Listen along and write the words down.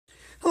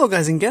Hello,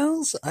 guys and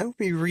gals. I will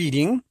be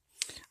reading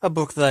a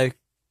book that I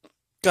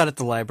got at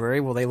the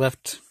library. Well, they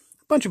left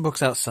a bunch of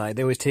books outside.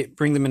 They always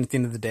bring them in at the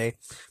end of the day,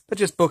 but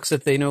just books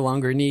that they no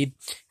longer need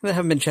and that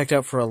haven't been checked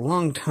out for a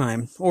long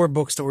time, or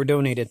books that were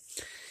donated.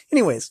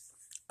 Anyways,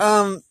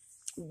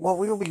 what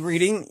we will be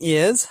reading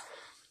is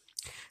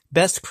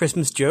Best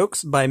Christmas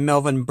Jokes by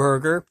Melvin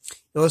Berger,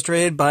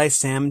 illustrated by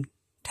Sean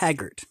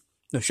Taggart,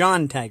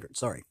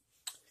 sorry.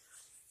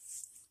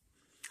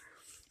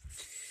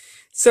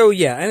 So,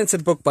 yeah, and it's a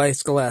book by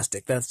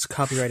Scholastic. That's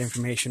copyright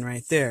information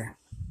right there.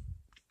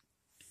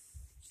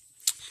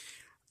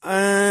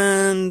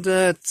 And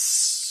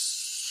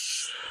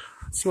let's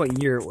see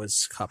what year it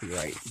was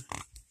copyright.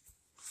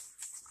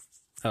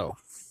 Oh,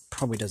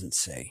 probably doesn't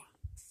say.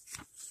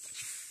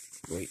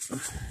 Wait.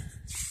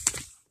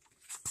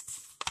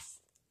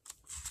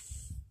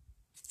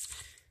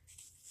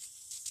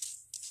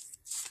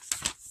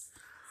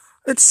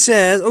 It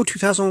says,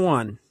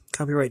 2001.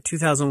 Copyright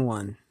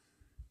 2001.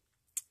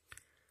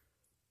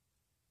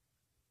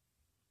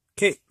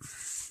 Okay.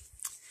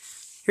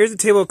 Here's the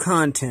table of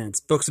contents.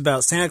 Books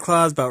about Santa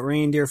Claus, about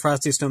reindeer,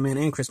 Frosty Snowman,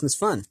 and Christmas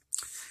fun.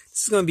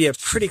 This is going to be a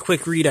pretty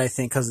quick read, I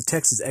think, because the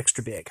text is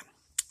extra big.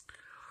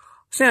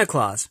 Santa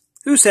Claus.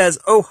 Who says,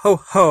 "Oh, ho,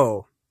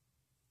 ho"?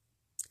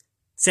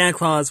 Santa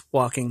Claus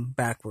walking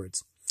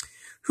backwards.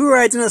 Who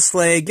rides in a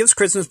sleigh, gives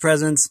Christmas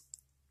presents,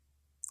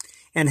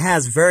 and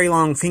has very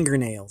long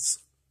fingernails?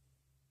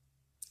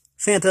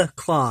 Santa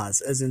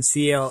Claus, as in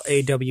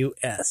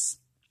C-L-A-W-S.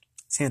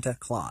 Santa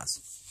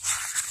Claus.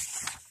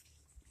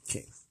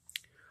 Okay.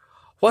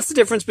 What's the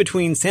difference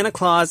between Santa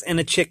Claus and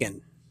a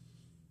chicken?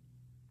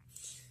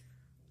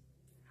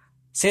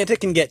 Santa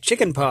can get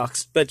chicken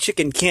pox, but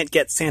chicken can't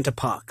get Santa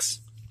pox.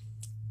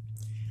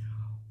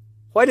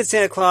 Why did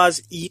Santa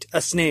Claus eat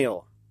a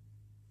snail?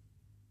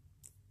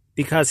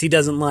 Because he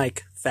doesn't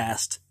like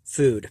fast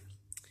food.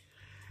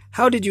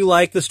 How did you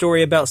like the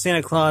story about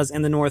Santa Claus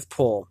and the North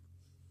Pole?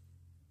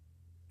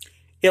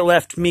 It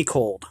left me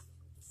cold.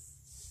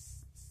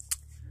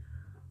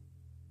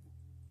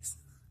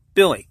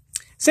 Billy.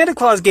 Santa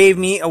Claus gave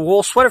me a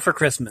wool sweater for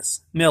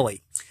Christmas.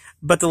 Millie.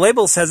 But the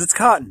label says it's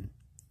cotton.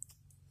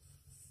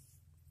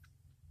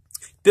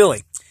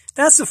 Billy.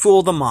 That's to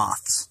fool the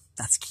moths.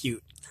 That's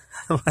cute.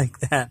 I like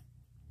that.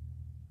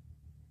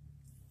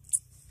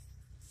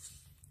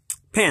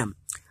 Pam.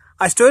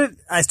 I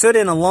stood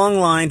in a long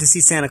line to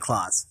see Santa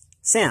Claus.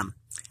 Sam.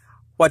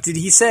 What did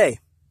he say?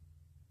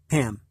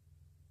 Pam.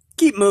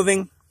 Keep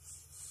moving.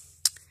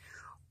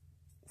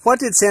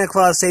 What did Santa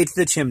Claus say to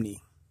the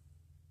chimney?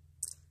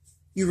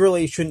 You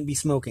really shouldn't be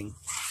smoking.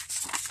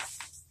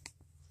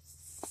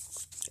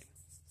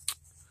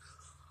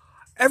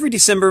 Every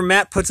December,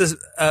 Matt puts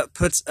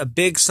a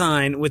big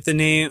sign with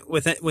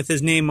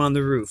his name on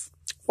the roof.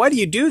 Why do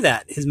you do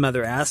that? His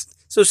mother asked.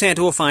 So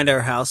Santa will find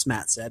our house,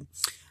 Matt said.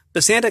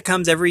 But Santa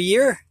comes every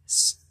year,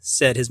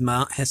 said his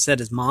mom.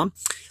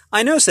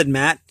 I know, said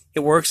Matt.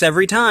 It works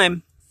every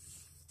time.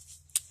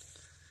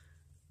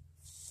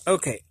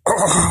 Okay,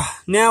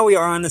 now we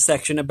are on the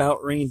section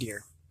about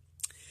reindeer.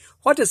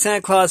 What does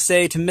Santa Claus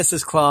say to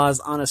Mrs. Claus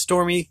on a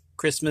stormy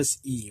Christmas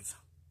Eve?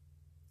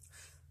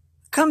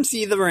 Come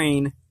see the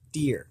rain,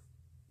 dear.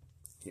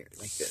 Here,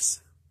 like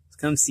this.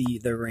 Come see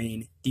the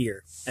rain,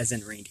 dear, as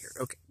in reindeer.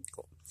 Okay,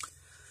 cool.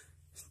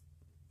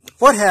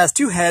 What has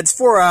 2 heads,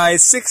 4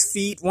 eyes, 6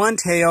 feet, 1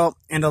 tail,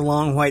 and a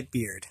long white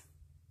beard?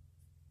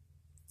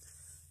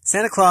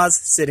 Santa Claus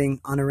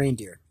sitting on a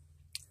reindeer.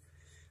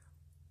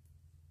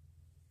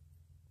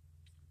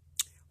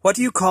 What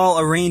do you call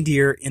a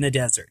reindeer in a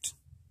desert?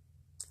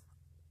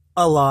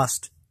 A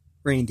lost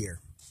reindeer.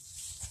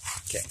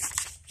 Okay.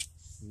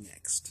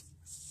 Next.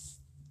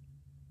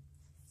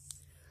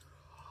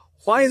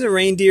 Why is a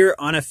reindeer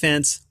on a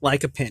fence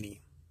like a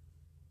penny?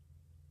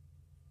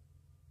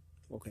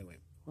 Okay,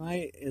 wait.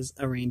 Why is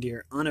a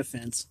reindeer on a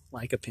fence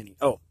like a penny?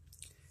 Oh.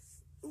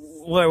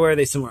 Where are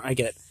they somewhere? I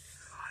get it.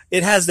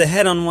 It has the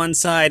head on one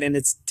side and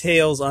its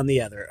tails on the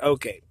other.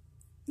 Okay.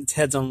 Its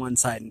head's on one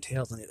side and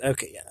tails on the other.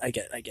 Okay, yeah, I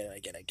get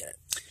it.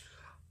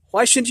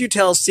 Why shouldn't you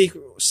tell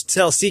secrets?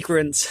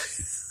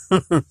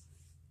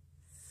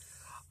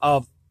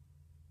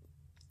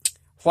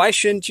 Why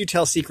shouldn't you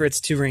tell secrets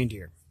to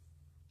reindeer?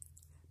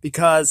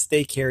 Because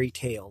they carry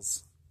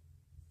tails.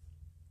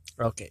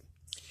 Okay.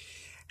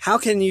 How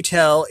can you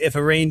tell if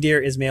a reindeer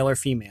is male or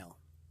female?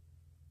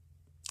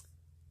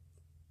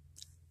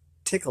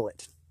 Tickle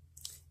it.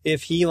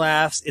 If he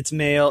laughs, it's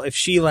male. If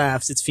she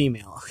laughs, it's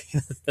female.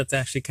 That's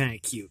actually kind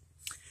of cute.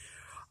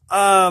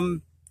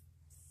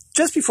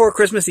 Just before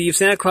Christmas Eve,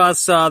 Santa Claus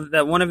saw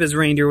that one of his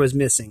reindeer was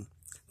missing.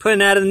 Put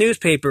an ad in the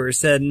newspaper,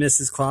 said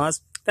Mrs.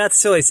 Claus. That's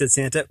silly, said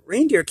Santa.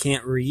 Reindeer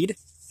can't read.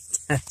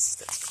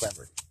 That's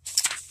clever.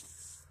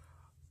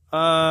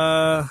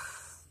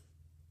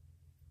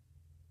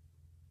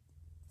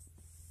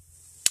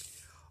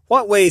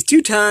 What weighs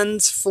 2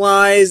 tons,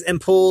 flies,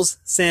 and pulls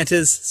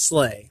Santa's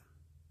sleigh?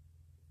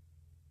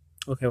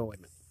 Okay, well, wait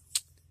a minute.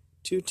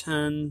 2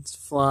 tons,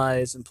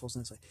 flies, and pulls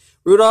Santa's sleigh.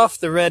 Rudolph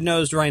the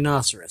red-nosed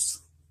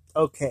rhinoceros.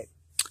 Okay.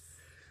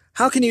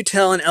 How can you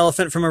tell an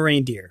elephant from a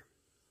reindeer?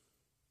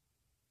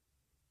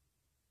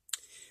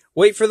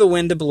 Wait for the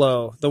wind to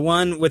blow. The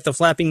one with the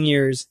flapping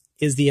ears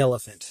is the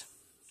elephant.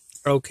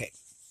 Okay.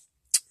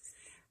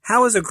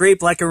 How is a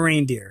grape like a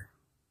reindeer?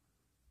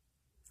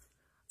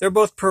 They're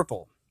both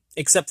purple,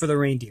 except for the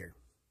reindeer.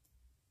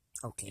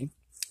 Okay.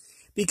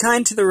 Be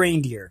kind to the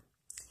reindeer.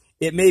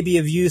 It may be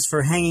of use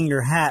for hanging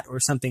your hat or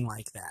something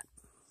like that.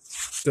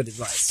 Good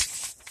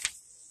advice.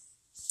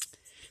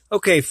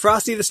 Okay,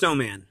 Frosty the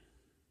Snowman.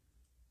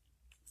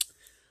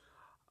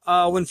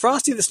 When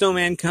Frosty the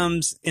Snowman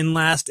comes in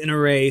last in a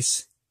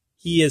race,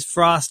 he is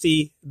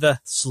Frosty the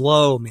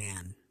Slow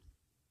Man.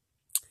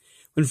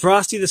 When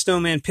Frosty the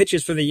Snowman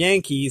pitches for the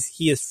Yankees,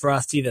 he is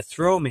Frosty the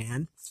Throw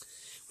Man.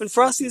 When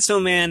Frosty the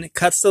Snowman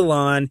cuts the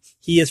lawn,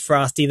 he is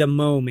Frosty the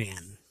Mow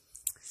Man.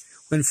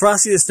 When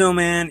Frosty the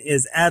Snowman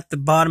is at the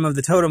bottom of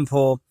the totem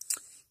pole,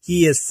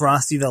 he is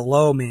Frosty the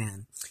Low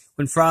Man.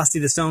 When Frosty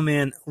the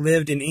Snowman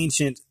lived in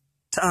ancient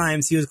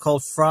times, he was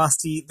called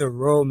Frosty the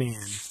Row Man.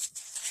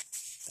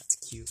 That's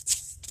cute.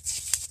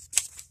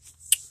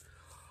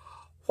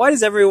 Why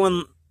does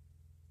everyone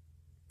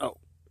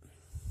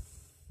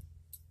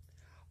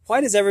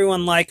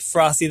like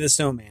Frosty the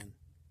Snowman?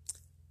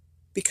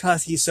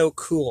 Because he's so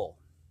cool.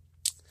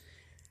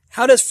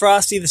 How does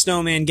Frosty the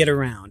Snowman get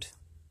around?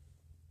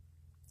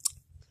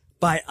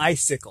 By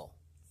icicle.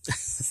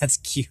 That's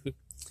cute.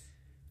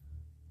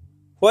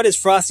 What is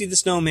Frosty the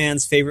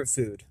Snowman's favorite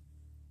food?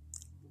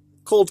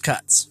 Cold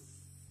cuts.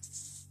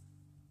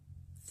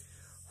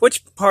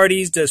 Which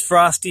parties does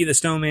Frosty the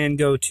Snowman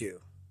go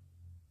to?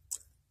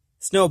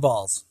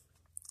 Snowballs.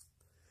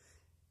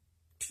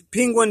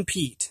 Penguin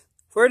Pete.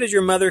 Where does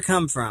your mother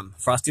come from?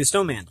 Frosty the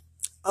Snowman.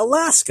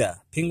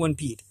 Alaska. Penguin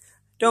Pete.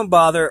 Don't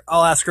bother,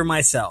 I'll ask her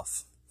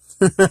myself.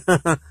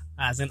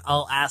 As in,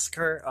 I'll ask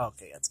her?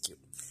 Okay, that's cute.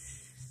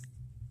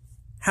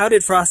 How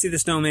did Frosty the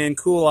Snowman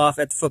cool off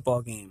at the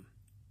football game?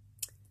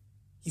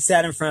 He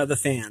sat in front of the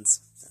fans.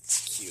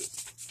 That's cute.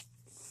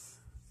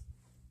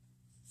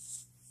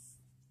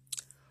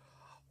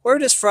 Where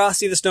does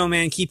Frosty the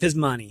Snowman keep his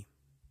money?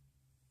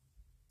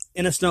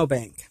 In a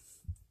snowbank.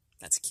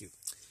 That's cute.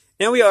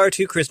 Now we are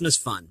to Christmas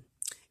fun.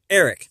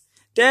 Eric.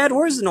 Dad,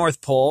 where's the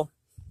North Pole?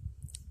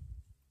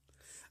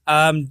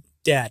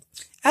 Dad.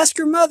 Ask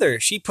your mother.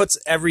 She puts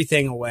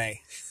everything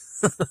away.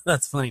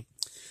 That's funny.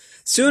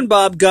 Sue and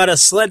Bob got a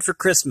sled for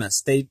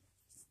Christmas.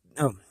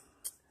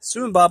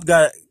 Sue and Bob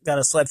got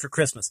a sled for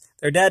Christmas.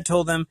 Their dad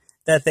told them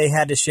that they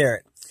had to share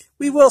it.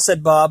 We will,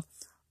 said Bob.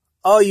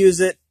 I'll use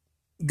it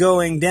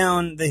going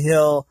down the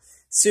hill.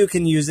 Sue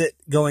can use it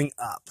going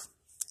up.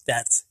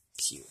 That's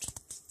cute.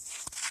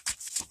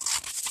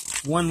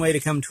 One way to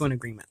come to an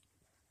agreement.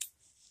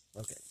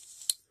 Okay.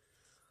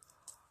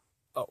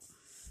 Oh.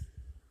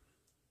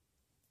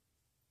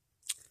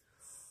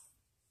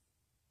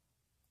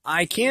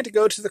 I can't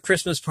go to the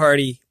Christmas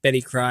party,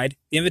 Betty cried.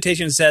 The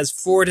invitation says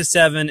 4 to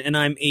 7, and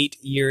I'm 8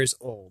 years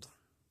old.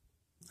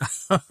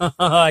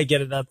 I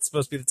get it. That's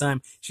supposed to be the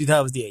time. She thought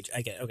it was the age.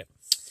 I get it. Okay.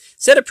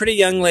 Said a pretty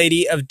young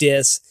lady of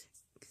Dis,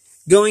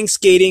 going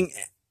skating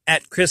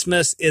at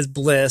Christmas is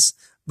bliss,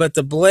 but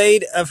the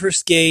blade of her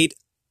skate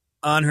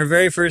on her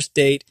very first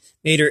date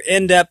made her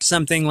end up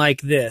something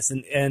like this,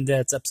 and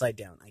that's upside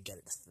down. I get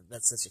it.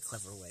 That's such a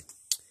clever way.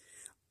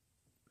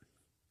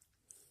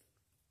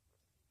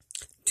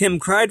 Tim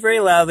cried very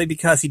loudly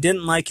because he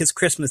didn't like his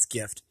Christmas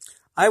gift.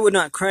 I would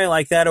not cry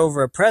like that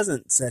over a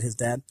present, said his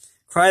dad.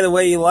 Cry the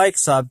way you like,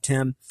 sobbed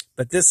Tim,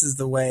 but this is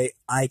the way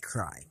I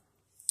cry.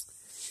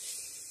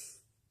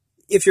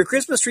 If your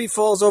Christmas tree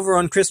falls over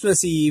on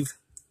Christmas Eve,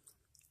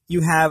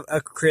 you have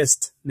a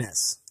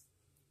Christmas.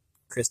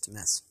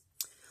 Christmas.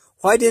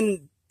 Why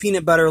didn't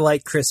peanut butter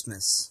like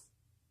Christmas?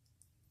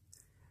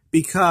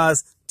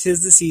 Because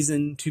 'tis the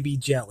season to be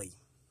jelly.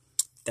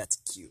 That's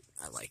cute.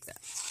 I like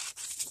that.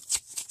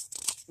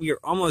 We are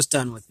almost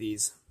done with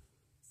these.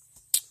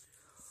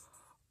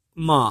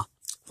 Ma.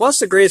 What's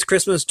the greatest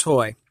Christmas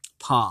toy?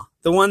 Pa.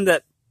 The one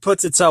that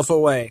puts itself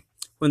away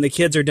when the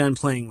kids are done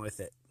playing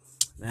with it.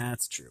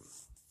 That's true.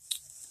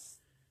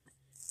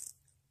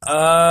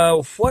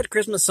 What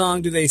Christmas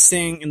song do they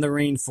sing in the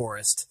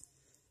rainforest?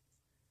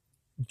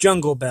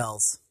 Jungle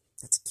Bells.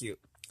 That's cute.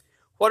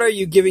 What are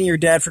you giving your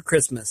dad for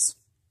Christmas?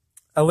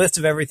 A list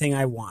of everything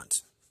I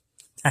want.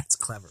 That's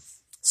clever.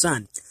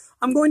 Son,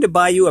 I'm going to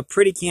buy you a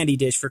pretty candy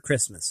dish for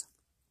Christmas.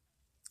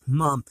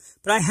 Mom,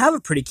 but I have a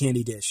pretty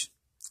candy dish.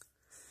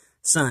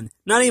 Son,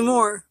 not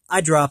anymore.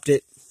 I dropped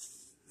it.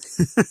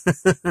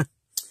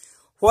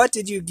 What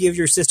did you give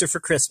your sister for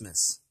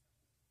Christmas?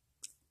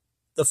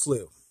 The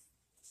flu.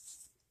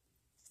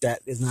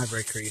 That is not a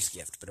very curious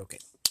gift, but okay.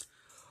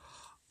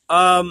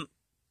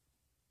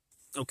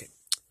 Okay.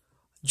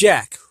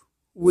 Jack,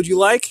 would you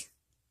like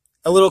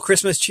a little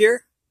Christmas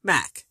cheer?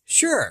 Mac,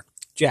 sure.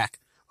 Jack,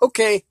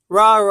 okay.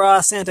 Rah,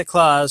 rah, Santa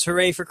Claus.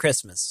 Hooray for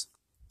Christmas.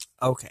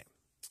 Okay.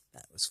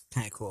 That was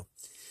kind of cool.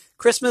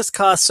 Christmas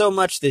cost so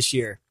much this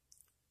year.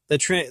 The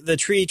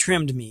tree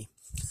trimmed me.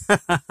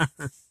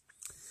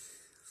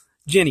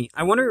 Jenny,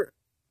 I wonder...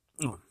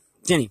 Oh,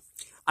 Jenny,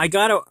 I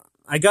got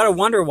a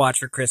Wonder Watch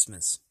for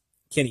Christmas.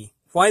 Kenny,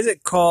 why is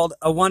it called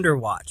a Wonder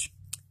Watch?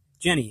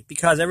 Jenny,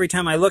 because every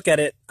time I look at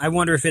it, I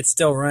wonder if it's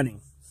still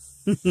running.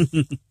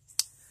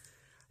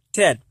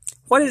 Ted,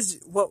 what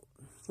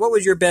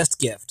was your best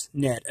gift?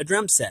 Ned, a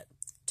drum set.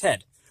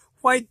 Ted,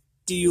 why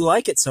do you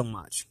like it so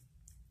much?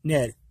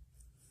 Ned,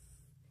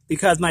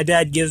 because my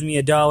dad gives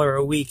me $1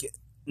 a week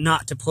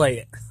not to play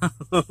it.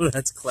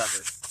 That's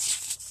clever.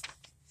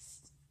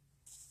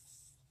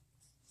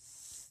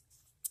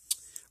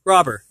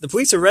 Robber, the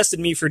police arrested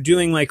me for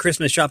doing my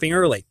Christmas shopping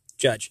early.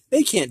 Judge,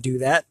 they can't do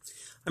that.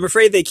 I'm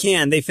afraid they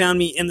can. They found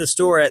me in the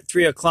store at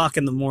 3 o'clock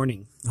in the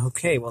morning.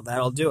 Okay, well,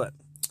 that'll do it.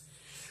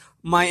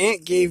 My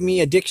aunt gave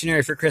me a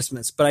dictionary for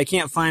Christmas, but I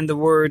can't find the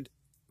words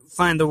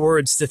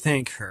to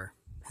thank her.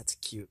 That's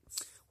cute.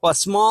 Well,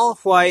 small,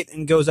 white,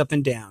 and goes up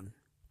and down.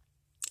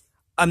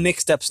 A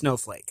mixed-up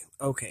snowflake.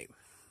 Okay.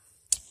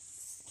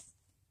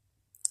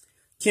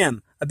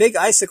 Kim, a big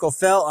icicle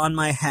fell on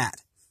my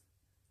hat,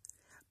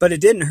 but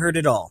it didn't hurt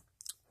at all.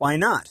 Why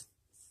not?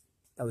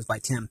 That was by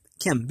Tim.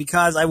 Kim,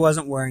 because I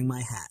wasn't wearing my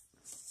hat.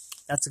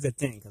 That's a good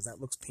thing, because that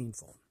looks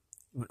painful.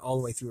 It went all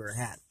the way through her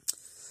hat.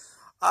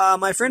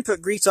 My friend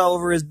put grease all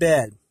over his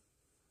bed.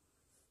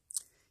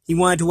 He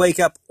wanted to wake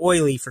up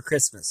oily for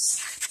Christmas.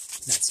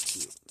 That's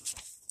cute.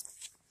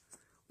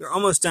 We're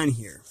almost done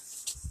here.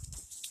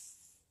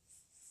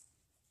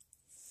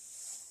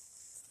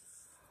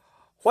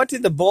 What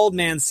did the bald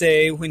man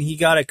say when he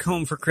got a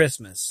comb for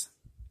Christmas?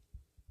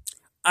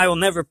 I will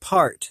never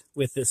part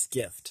with this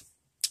gift.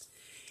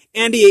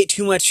 Andy ate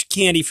too much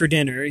candy for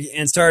dinner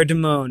and started to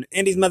moan.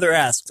 Andy's mother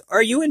asked,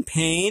 "Are you in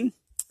pain?"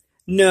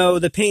 "No,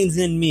 the pain's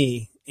in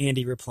me,"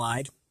 Andy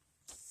replied.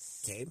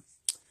 Okay.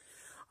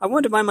 I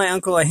wanted to buy my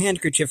uncle a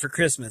handkerchief for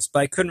Christmas,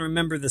 but I couldn't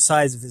remember the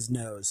size of his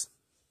nose.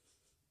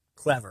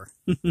 Clever.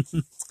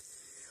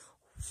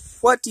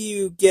 What do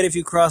you get if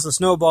you cross a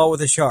snowball with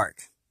a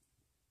shark?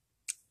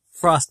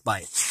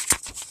 Frostbite.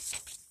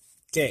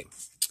 Okay.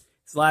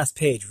 This last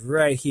page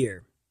right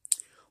here.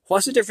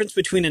 What's the difference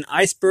between an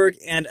iceberg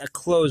and a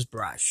clothes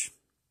brush?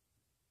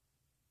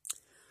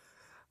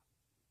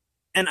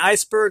 An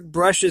iceberg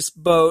brushes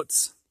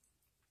boats.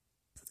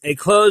 A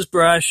clothes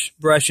brush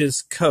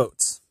brushes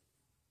coats.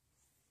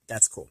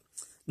 That's cool.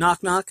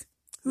 Knock, knock.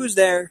 Who's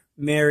there?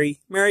 Mary.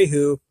 Mary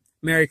who?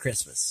 Merry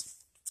Christmas.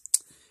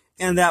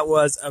 And that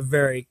was a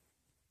very,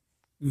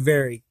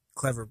 very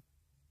clever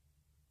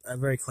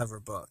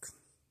book.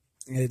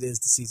 And it is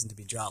the season to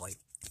be jolly.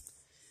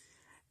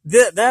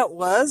 That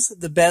was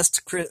the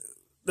best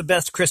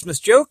Christmas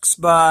jokes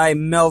by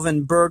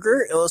Melvin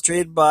Berger,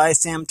 illustrated by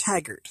Sean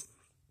Taggart.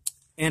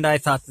 And I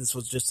thought this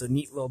was just a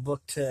neat little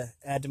book to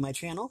add to my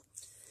channel.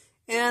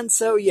 And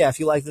so, yeah, if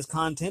you like this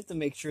content, then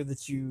make sure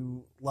that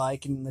you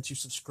like and that you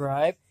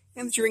subscribe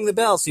and that you ring the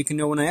bell so you can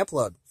know when I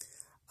upload.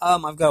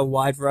 I've got a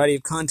wide variety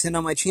of content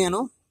on my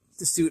channel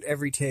to suit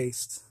every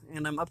taste.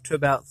 And I'm up to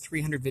about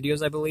 300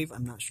 videos, I believe.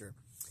 I'm not sure.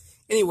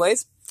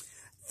 Anyways,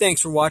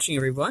 thanks for watching,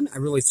 everyone. I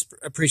really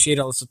appreciate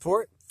all the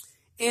support.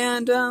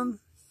 And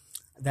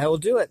that will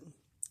do it.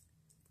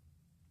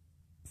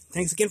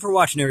 Thanks again for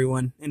watching,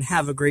 everyone, and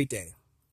have a great day.